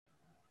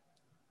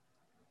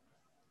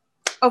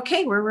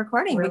Okay, we're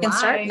recording. We're We can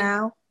start live.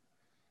 now.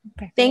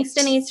 Perfect. Thanks,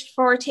 Denise,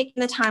 for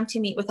taking the time to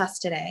meet with us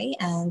today.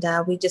 And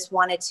we just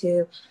wanted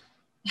to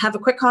have a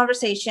quick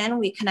conversation.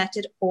 We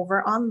connected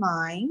over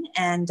online,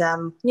 and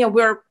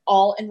we're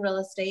all in real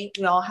estate.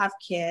 We all have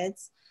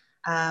kids.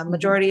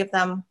 Majority of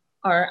them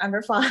are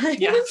under 5.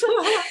 Yeah.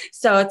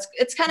 So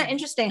it's kind of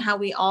interesting how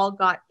we all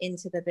got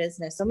into the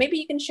business. So maybe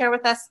you can share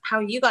with us how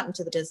you got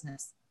into the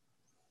business.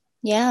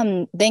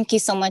 Yeah, thank you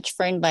so much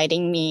for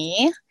inviting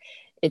me.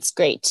 It's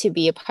great to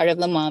be a part of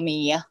the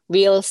Mommy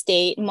Real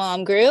Estate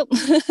Mom Group.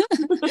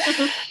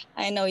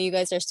 I know you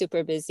guys are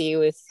super busy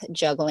with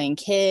juggling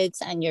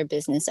kids and your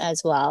business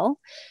as well.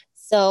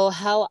 So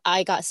how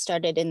I got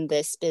started in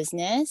this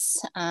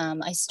business,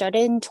 I started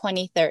in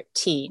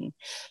 2013.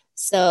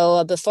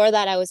 So before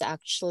that, I was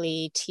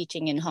actually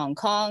teaching in Hong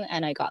Kong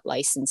and I got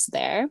licensed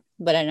there,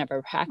 but I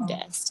never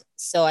practiced.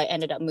 So I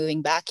ended up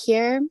moving back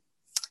here.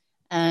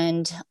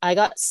 And I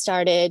got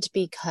started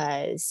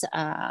because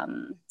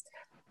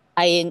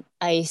I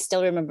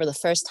still remember the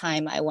first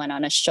time I went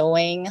on a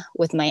showing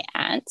with my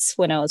aunts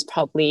when I was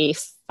probably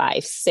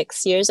 5,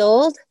 6 years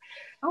old.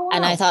 Oh, wow.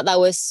 And I thought that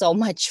was so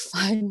much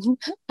fun.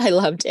 I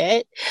loved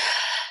it.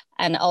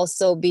 And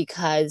also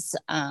because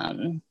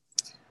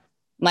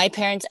my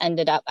parents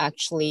ended up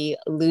actually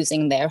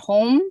losing their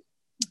home.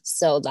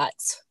 So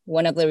that's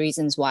one of the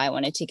reasons why I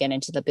wanted to get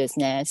into the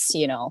business.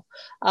 You know,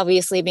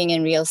 obviously being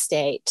in real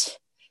estate,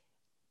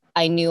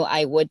 I knew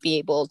I would be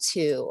able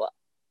to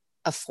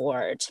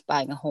afford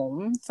buying a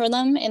home for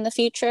them in the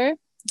future.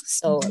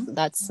 So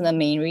that's the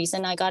main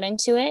reason I got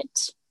into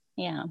it.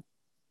 Yeah.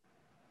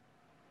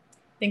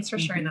 Thanks for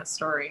sharing that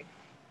story.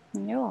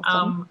 You're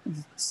welcome.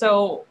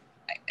 So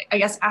I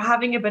guess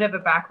having a bit of a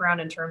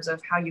background in terms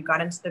of how you got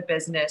into the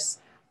business,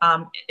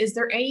 is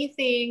there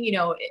anything,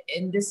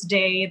 in this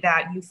day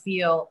that you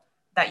feel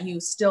that you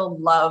still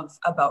love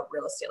about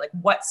real estate? Like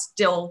what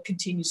still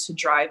continues to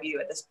drive you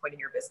at this point in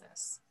your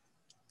business?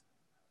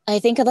 I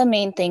think the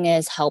main thing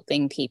is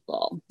helping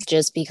people,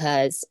 just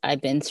because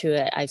I've been through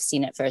it. I've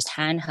seen it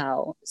firsthand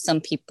how some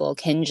people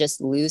can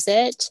just lose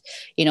it,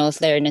 if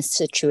they're in a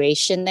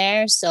situation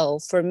there. So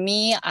for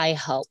me, I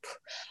help.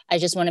 I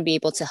just want to be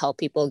able to help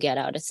people get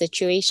out of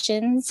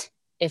situations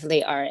if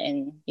they are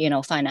in,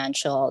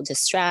 financial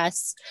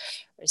distress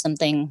or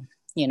something,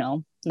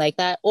 like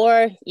that.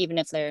 Or even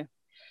if they're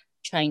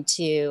trying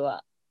to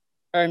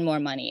earn more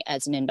money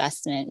as an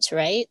investment,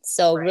 right?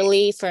 So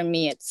really for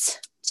me, it's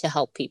to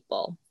help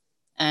people.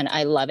 And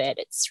I love it.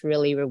 It's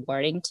really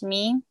rewarding to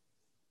me.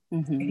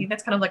 I think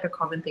that's kind of like a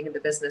common thing in the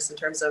business in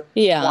terms of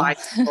why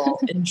people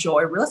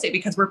enjoy real estate,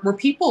 because we're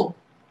people.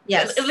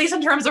 Yes. At least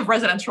in terms of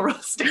residential real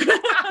estate.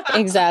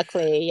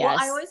 Exactly. Yes. Well,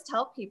 I always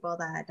tell people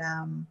that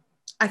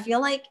I feel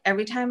like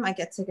every time I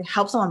get to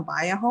help someone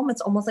buy a home,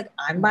 it's almost like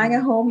I'm buying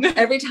a home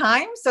every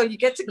time. So you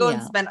get to go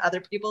and spend other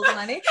people's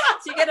money.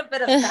 So you get a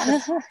bit of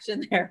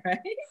satisfaction there, right?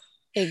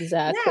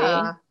 Exactly.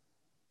 Yeah.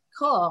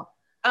 Cool.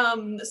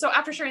 So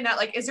after sharing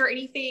that, is there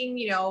anything,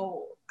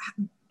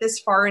 this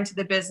far into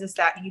the business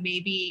that you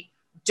maybe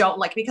don't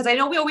like? Because I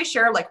know we always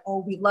share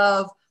we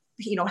love,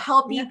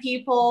 helping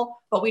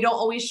people, but we don't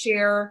always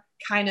share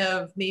kind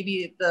of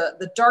maybe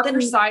the darker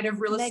side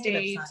of real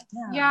estate.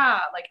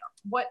 Yeah.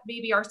 What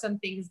maybe are some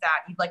things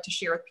that you'd like to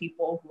share with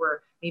people who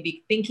are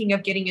maybe thinking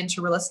of getting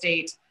into real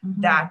estate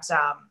that,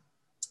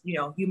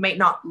 you might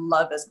not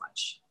love as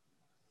much?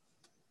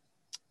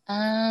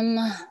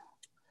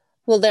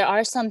 Well, there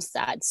are some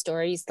sad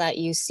stories that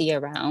you see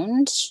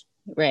around,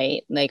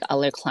 right? Like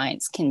other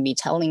clients can be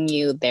telling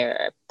you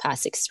their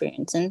past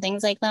experience and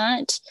things like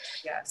that.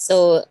 Yes.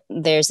 So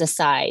there's a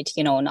side,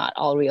 not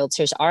all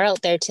realtors are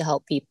out there to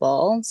help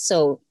people.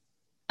 So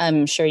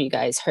I'm sure you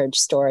guys heard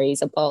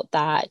stories about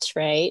that,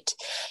 right?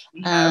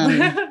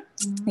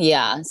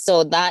 Yeah.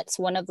 So that's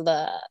one of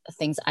the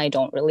things I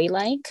don't really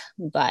like,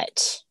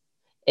 but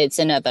it's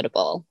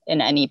inevitable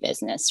in any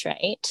business,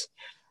 right?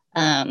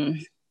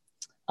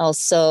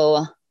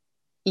 Also,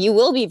 you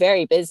will be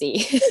very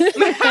busy.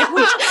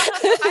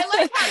 I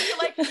like how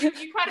you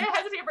kind of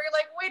hesitate, but you're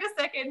like, wait a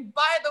second,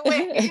 by the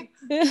way.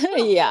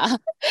 Yeah.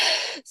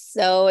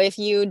 So if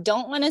you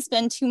don't want to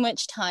spend too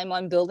much time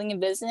on building a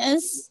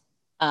business,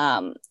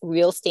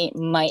 real estate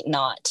might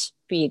not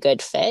be a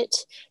good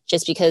fit,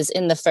 just because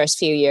in the first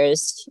few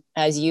years,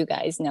 as you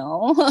guys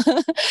know,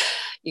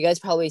 you guys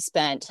probably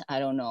spent,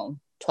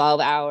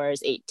 12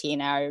 hours,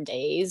 18-hour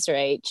days,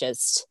 right?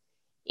 Just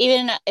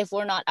even if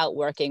we're not out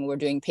working, we're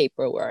doing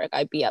paperwork.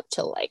 I'd be up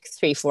till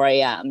 3, 4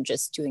 a.m.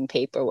 just doing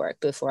paperwork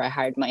before I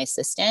hired my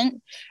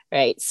assistant,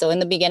 right? So in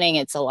the beginning,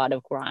 it's a lot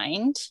of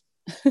grind.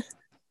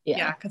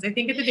 Yeah, because I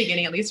think at the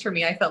beginning, at least for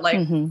me, I felt like,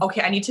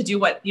 okay, I need to do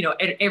what,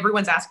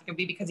 everyone's asking of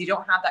me, because you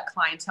don't have that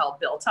clientele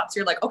built up. So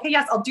you're like, okay,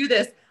 yes, I'll do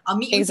this. I'll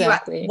meet with you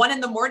at 1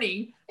 a.m.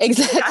 to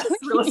discuss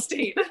real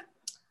estate.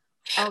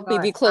 Oh,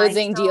 we'd be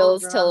closing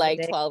deals till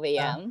 12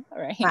 a.m.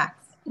 Right? Yeah.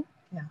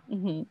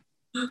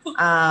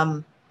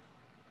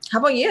 How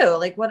about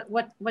you?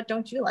 What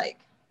don't you like?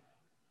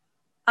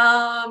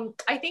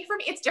 I think for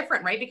me, it's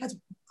different, right? Because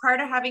prior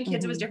to having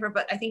kids, it was different.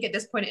 But I think at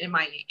this point in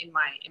my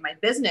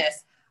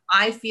business,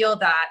 I feel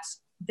that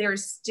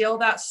there's still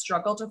that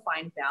struggle to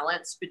find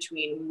balance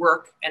between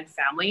work and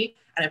family.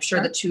 And I'm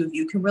sure the two of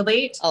you can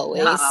relate.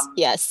 Always.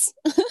 Yes.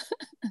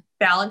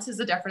 Balance is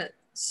a definite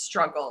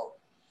struggle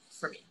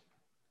for me.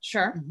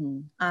 Sure.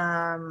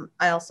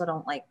 I also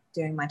don't like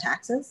doing my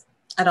taxes.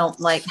 I don't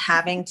like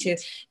having to,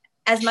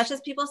 as much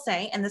as people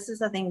say, and this is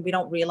the thing we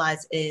don't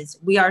realize, is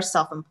we are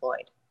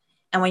self-employed.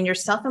 And when you're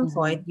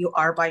self-employed, you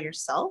are by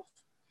yourself.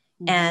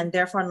 And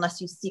therefore, unless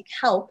you seek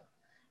help,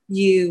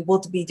 you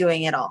will be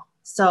doing it all.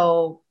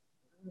 So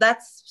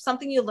that's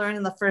something you learn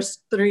in the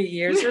first 3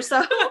 years or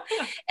so.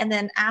 And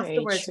then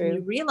afterwards, when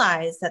you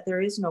realize that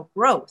there is no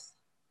growth,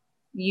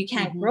 you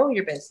can't grow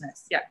your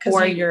business. Yeah.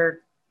 Or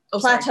you're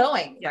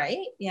plateauing,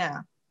 right?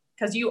 Yeah.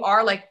 Because you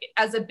are like,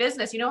 as a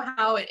business, you know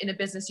how in a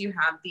business you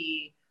have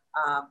the,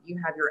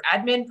 you have your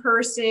admin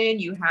person,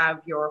 you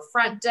have your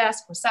front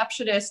desk,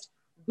 receptionist.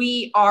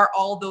 We are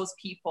all those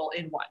people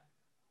in one.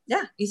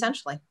 Yeah,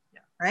 essentially. Yeah.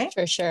 Right?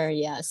 For sure.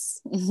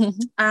 Yes.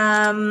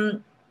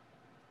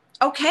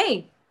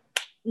 Okay.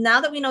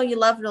 Now that we know you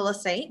love real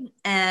estate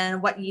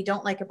and what you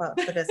don't like about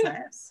the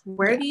business,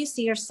 where do you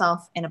see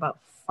yourself in about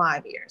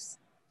 5 years?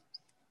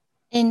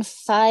 In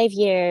 5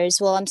 years,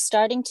 well, I'm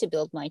starting to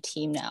build my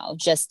team now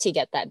just to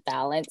get that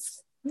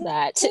balance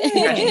that,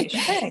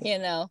 you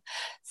know.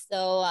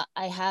 So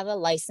I have a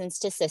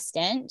licensed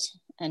assistant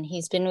and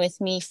he's been with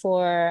me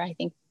for, I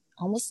think,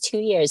 almost 2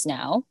 years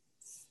now.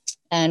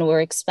 And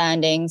we're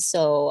expanding.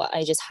 So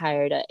I just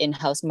hired an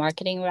in-house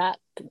marketing rep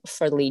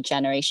for lead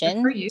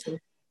generation. Good for you.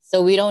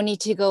 So we don't need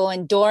to go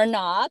and door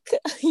knock.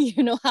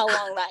 You know how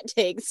long that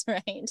takes,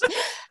 right?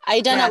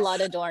 I done a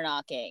lot of door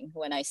knocking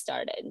when I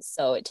started.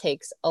 So it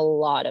takes a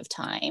lot of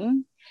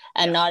time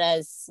and not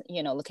as,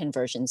 you know, the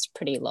conversion's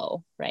pretty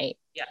low, right?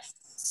 Yes.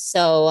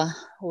 So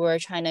we're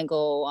trying to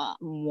go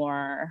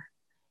more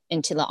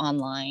into the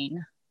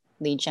online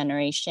lead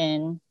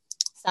generation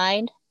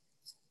side.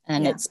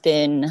 And it's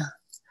been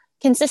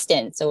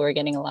consistent. So we're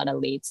getting a lot of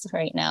leads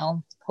right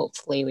now.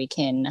 Hopefully we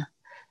can,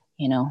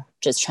 you know,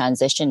 just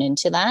transition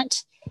into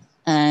that.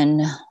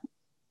 And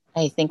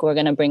I think we're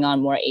going to bring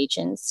on more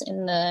agents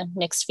in the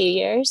next few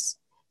years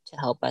to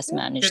help us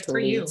manage the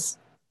leads.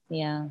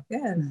 Yeah.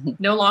 Good.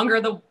 No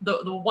longer the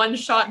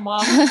one-shot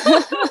mom.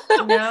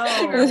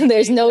 No.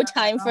 There's no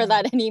time for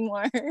that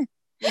anymore.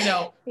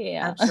 No.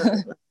 Yeah.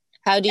 Absolutely.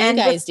 How do you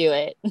guys do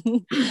it?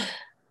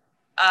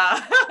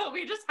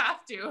 We just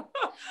have to.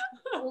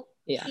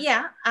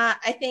 Yeah.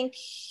 I think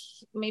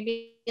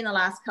maybe in the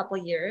last couple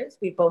of years,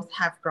 we both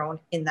have grown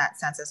in that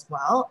sense as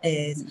well.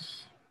 It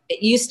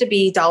used to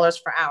be dollars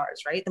for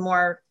hours, right? The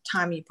more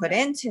time you put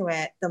into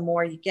it, the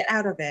more you get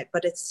out of it,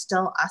 but it's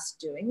still us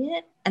doing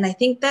it. And I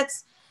think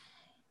there's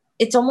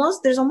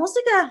almost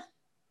like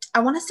I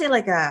want to say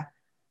like a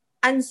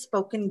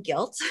unspoken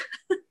guilt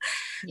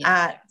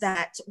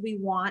that we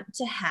want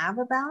to have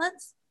a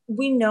balance.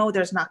 We know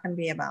there's not going to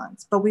be a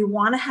balance, but we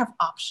want to have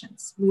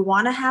options. We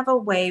want to have a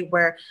way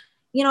where,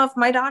 you know, if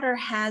my daughter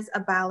has a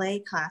ballet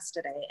class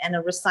today and a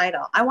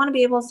recital, I want to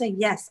be able to say,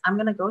 yes, I'm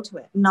going to go to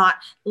it. Not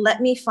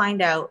let me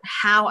find out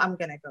how I'm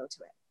going to go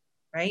to it.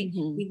 Right.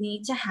 We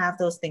need to have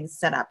those things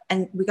set up.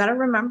 And we got to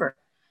remember,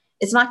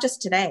 it's not just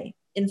today.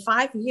 In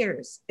 5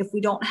 years, if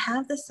we don't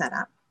have the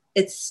setup,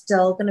 it's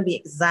still going to be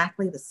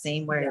exactly the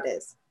same where it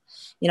is.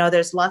 You know,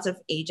 there's lots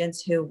of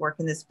agents who work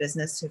in this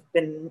business who've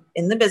been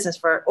in the business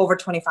for over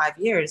 25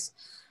 years,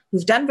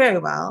 who've done very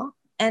well.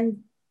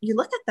 And you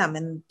look at them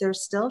and they're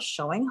still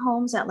showing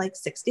homes at like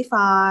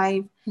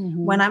 65.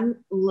 When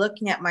I'm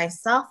looking at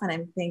myself and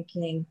I'm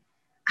thinking,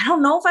 I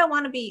don't know if I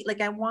want to be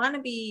like, I want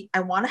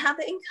to have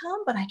the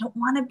income, but I don't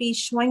want to be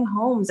showing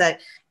homes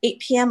at 8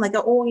 p.m. Like,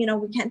 oh, you know,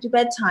 we can't do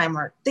bedtime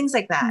or things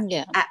like that.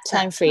 Yeah.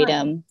 Time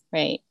freedom.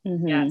 Right.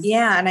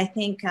 Yeah. And I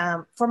think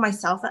for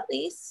myself, at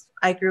least,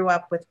 I grew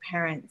up with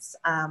parents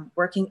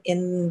working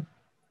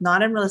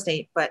not in real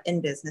estate, but in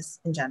business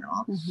in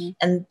general.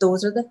 And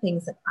those are the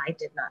things that I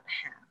did not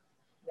have.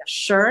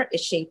 Sure,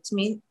 it shaped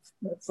me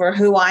for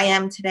who I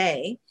am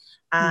today.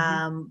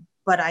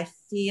 But I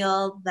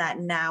feel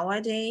that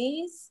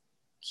nowadays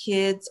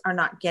kids are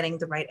not getting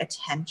the right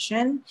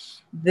attention.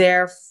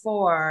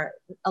 Therefore,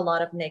 a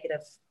lot of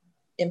negative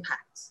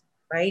impacts,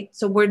 right?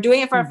 So we're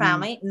doing it for our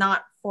family,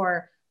 not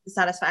for the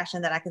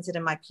satisfaction that I can sit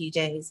in my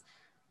PJs,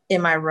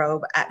 in my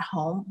robe at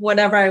home,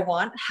 whatever I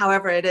want,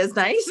 however it is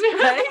nice,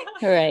 right?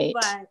 Right.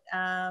 But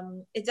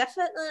it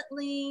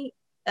definitely,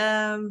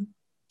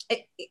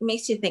 it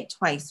makes you think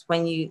twice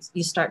when you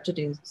start to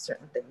do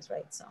certain things,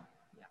 right? So,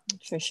 yeah.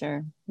 For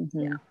sure.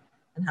 Yeah.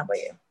 And how about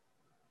you?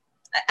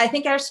 I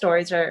think our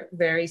stories are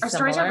very similar. Our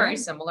stories are very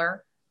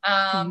similar.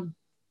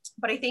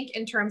 But I think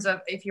in terms of,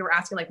 if you were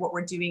asking like what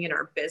we're doing in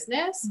our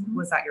business,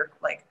 was that your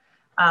like,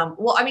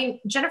 well, I mean,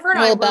 Jennifer and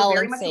I were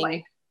very much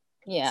alike.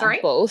 Yeah. Sorry?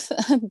 Both.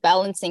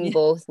 Balancing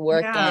both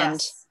work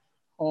and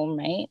home,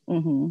 right?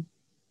 Oh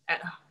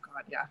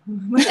God, yeah.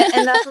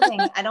 And that's the thing.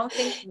 I don't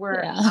think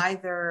we're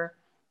either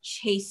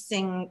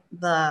chasing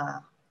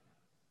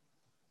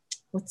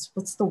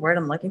what's the word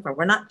I'm looking for?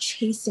 We're not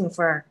chasing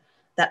for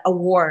that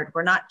award.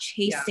 We're not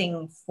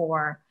chasing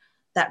for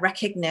that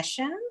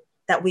recognition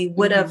that we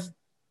would have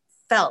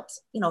felt,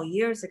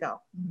 years ago,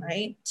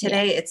 right?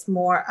 Today, it's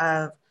more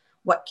of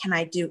what can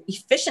I do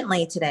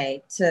efficiently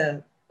today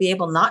to be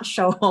able not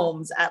show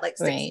homes at like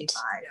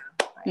 65,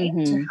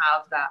 right? To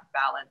have that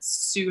balance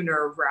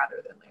sooner rather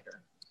than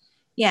later.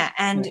 Yeah.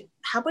 And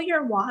how about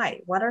your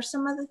why? What are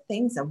some of the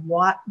things of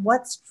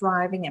what's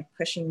driving and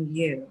pushing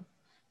you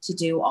to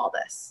do all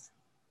this?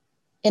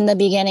 In the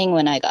beginning,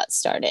 when I got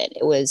started,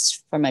 it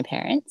was for my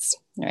parents,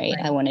 right?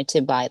 I wanted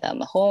to buy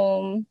them a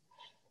home.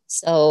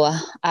 So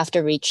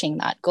after reaching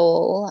that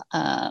goal,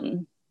 I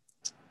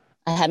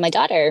had my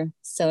daughter.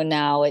 So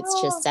now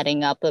it's just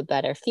setting up a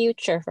better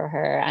future for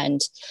her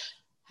and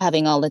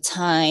having all the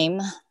time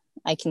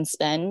I can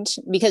spend,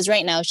 because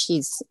right now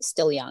she's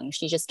still young.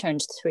 She just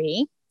turned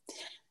 3.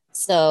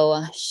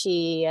 So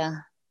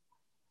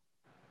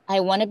I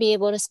want to be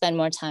able to spend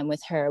more time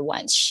with her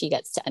once she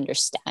gets to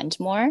understand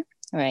more,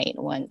 right?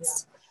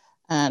 Once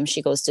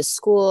she goes to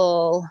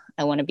school,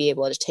 I want to be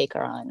able to take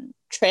her on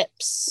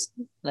trips,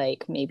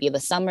 like maybe the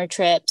summer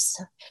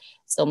trips,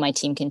 so my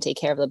team can take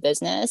care of the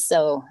business.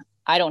 So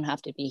I don't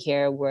have to be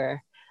here,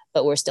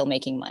 but we're still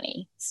making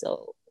money.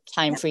 So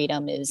time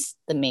freedom is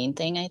the main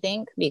thing, I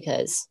think,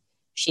 because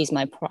she's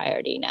my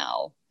priority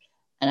now.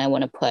 And I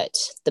want to put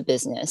the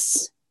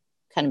business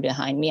kind of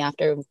behind me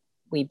after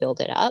we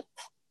build it up.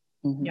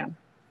 Yeah.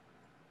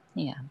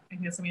 I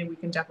guess, we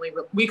can definitely,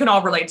 we can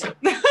all relate to.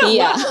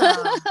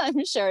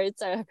 I'm sure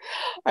it's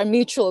our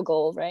mutual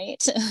goal,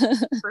 right?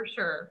 For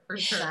sure.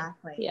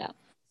 Exactly. Yeah.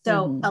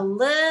 So a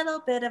little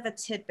bit of a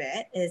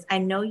tidbit is, I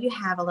know you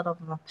have a little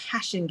bit of a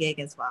passion gig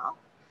as well.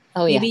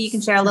 Maybe you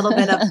can share a little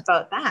bit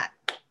about that.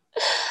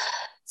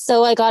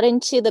 So I got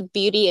into the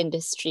beauty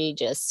industry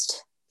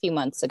just a few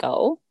months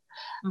ago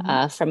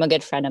from a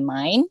good friend of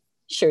mine,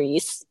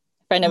 Charisse,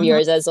 friend of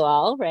yours as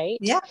well, right?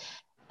 Yeah.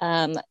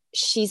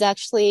 She's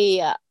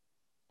actually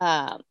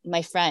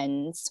my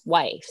friend's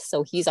wife.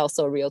 So he's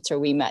also a realtor.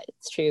 We met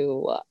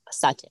through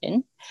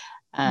Sutton,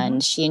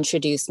 and she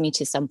introduced me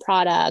to some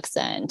products,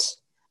 and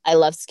I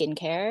love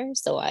skincare.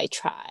 So I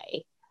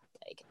try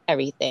like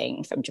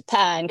everything from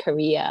Japan,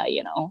 Korea,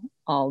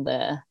 all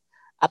the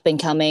up and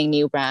coming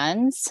new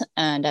brands.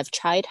 And I've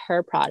tried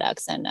her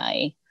products and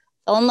I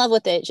fell in love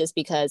with it just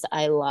because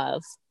I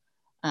love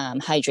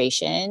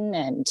hydration,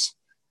 and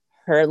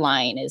her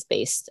line is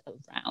based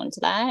around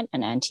that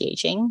and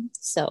anti-aging.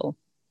 So,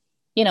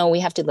 we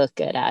have to look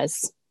good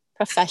as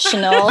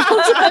professionals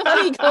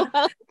when we go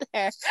out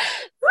there.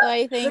 So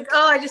I think,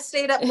 I just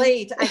stayed up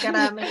late. I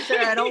gotta make sure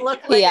I don't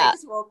look like I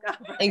just woke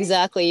up. Right?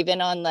 Exactly.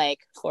 Even on like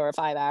 4 or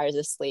 5 hours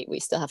of sleep, we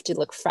still have to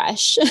look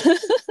fresh.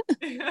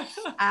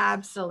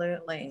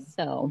 Absolutely.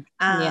 So,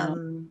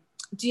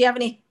 do you have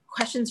any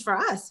questions for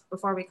us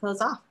before we close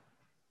off?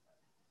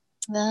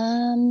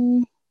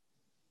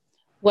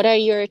 What are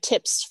your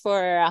tips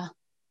for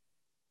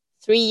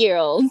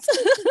 3-year-olds?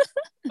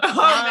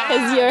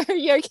 Because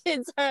your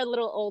kids are a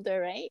little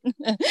older, right?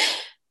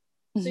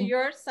 So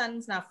your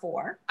son's now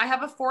 4. I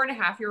have a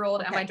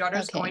 4.5-year-old, and my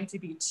daughter's going to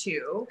be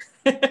 2.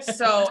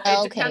 So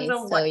it depends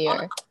on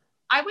what.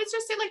 I would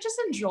just say,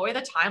 just enjoy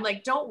the time.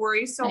 Don't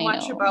worry so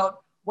much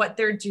about what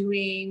they're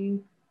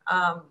doing.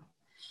 I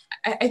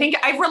think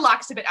I've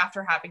relaxed a bit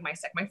after having my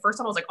second. My first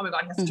one, I was like, oh my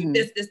God, he has to do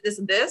this,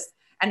 and this.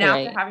 And now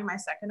after having my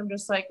second, I'm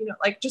just like,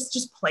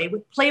 just play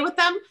with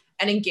them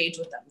and engage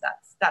with them.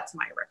 That's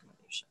my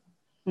recommendation.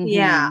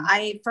 Yeah.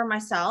 For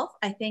myself,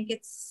 I think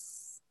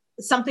it's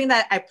something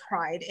that I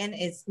pride in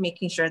is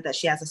making sure that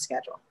she has a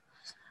schedule.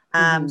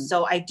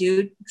 So I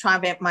do try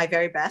my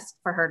very best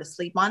for her to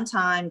sleep on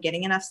time,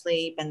 getting enough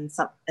sleep and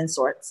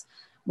sorts,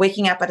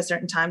 waking up at a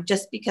certain time,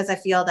 just because I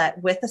feel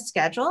that with a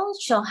schedule,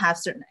 she'll have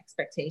certain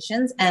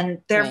expectations,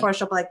 and therefore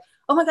she'll be like,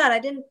 oh my God, I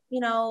didn't,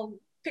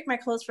 pick my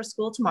clothes for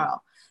school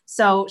tomorrow.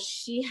 So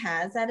she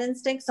has that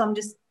instinct. So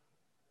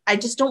I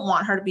just don't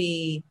want her to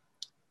be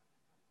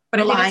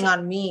relying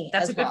on me.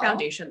 That's a good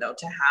foundation though,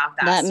 to have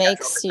that. That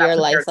makes your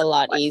life a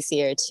lot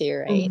easier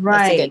too, right?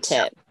 That's a good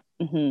tip.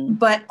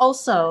 But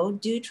also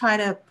do try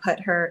to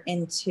put her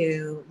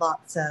into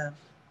lots of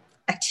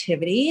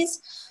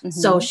activities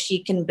so she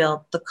can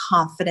build the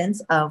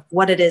confidence of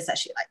what it is that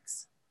she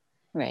likes.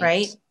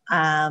 Right.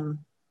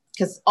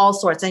 Because all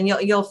sorts, and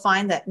you'll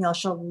find that,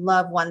 she'll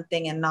love one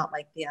thing and not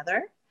like the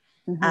other.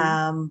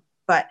 And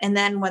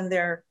then when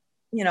they're,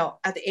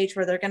 at the age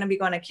where they're going to be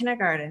going to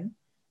kindergarten,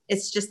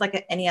 it's just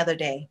like any other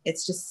day.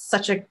 It's just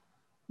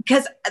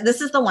because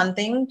this is the one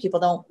thing people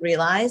don't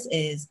realize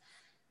is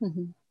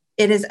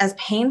it is as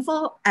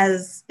painful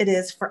as it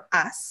is for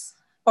us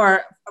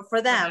or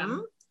for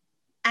them.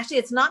 Actually,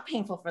 it's not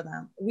painful for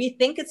them. We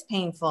think it's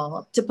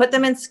painful to put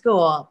them in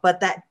school,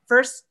 but that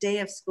first day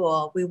of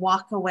school, we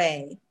walk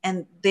away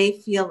and they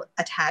feel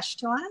attached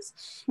to us.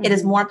 It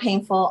is more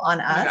painful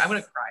on us. I'm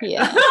going to cry.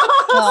 Yeah.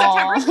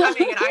 September's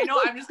coming, and I know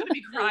I'm just going to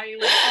be crying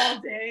all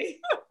day.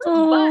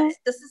 But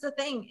this is the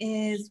thing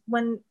is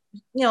when,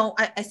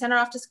 I sent her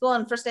off to school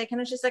and first day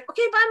of she's like,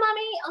 okay, bye,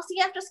 mommy. I'll see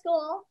you after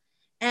school.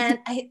 And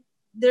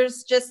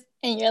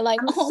and you're like,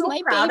 I'm so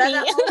my proud baby.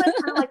 of that moment.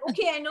 I'm like,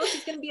 okay, I know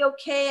she's going to be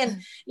okay.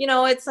 And,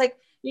 it's like,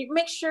 you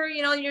make sure,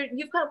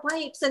 you've got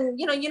wipes and,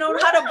 you know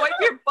how to wipe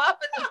your butt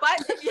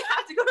if you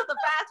have to go to the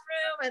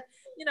bathroom and,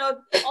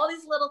 all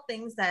these little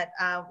things that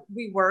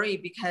we worry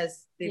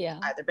because they've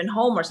either been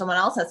home or someone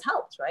else has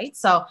helped. Right.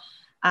 So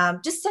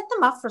just set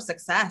them up for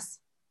success.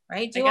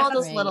 Right. Do all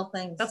those little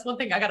things. That's one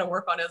thing I got to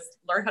work on is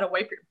learn how to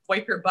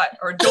wipe your butt,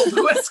 or don't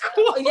do at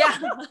school. Yeah.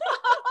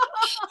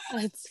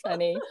 That's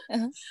funny.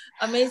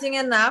 Amazing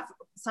enough.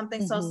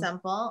 Something so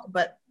simple,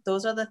 but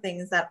those are the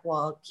things that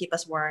will keep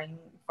us worrying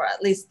for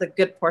at least the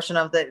good portion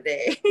of the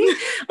day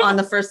on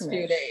the first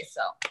few days.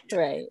 So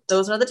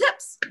those are the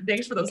tips.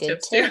 Thanks for those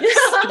good tips too.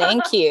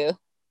 Thank you.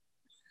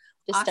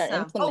 Just Awesome.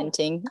 start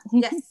implementing.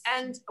 Yes.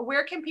 And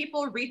where can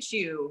people reach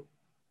you?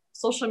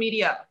 Social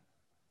media.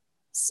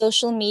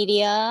 Social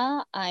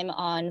media, I'm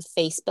on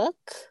Facebook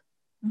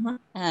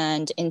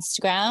and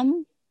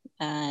Instagram,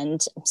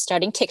 and I'm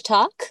starting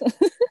TikTok. Good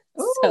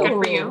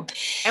for you.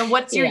 And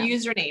what's your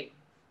username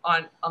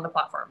on the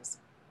platforms?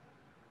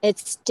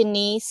 It's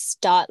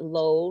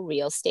Denise.Low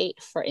Real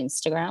Estate for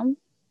Instagram.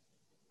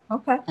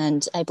 Okay.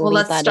 And I believe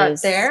let's that start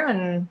is there.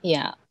 And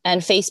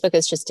and Facebook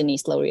is just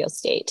Denise Low Real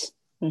Estate.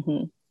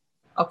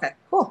 Okay,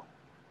 cool.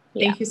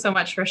 Thank you so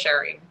much for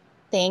sharing.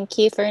 Thank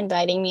you for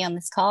inviting me on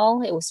this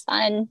call. It was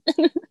fun.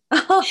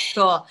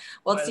 Cool.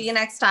 We'll see you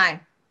next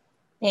time.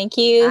 Thank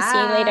you. Bye. See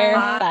you later.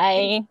 Bye.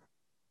 Bye.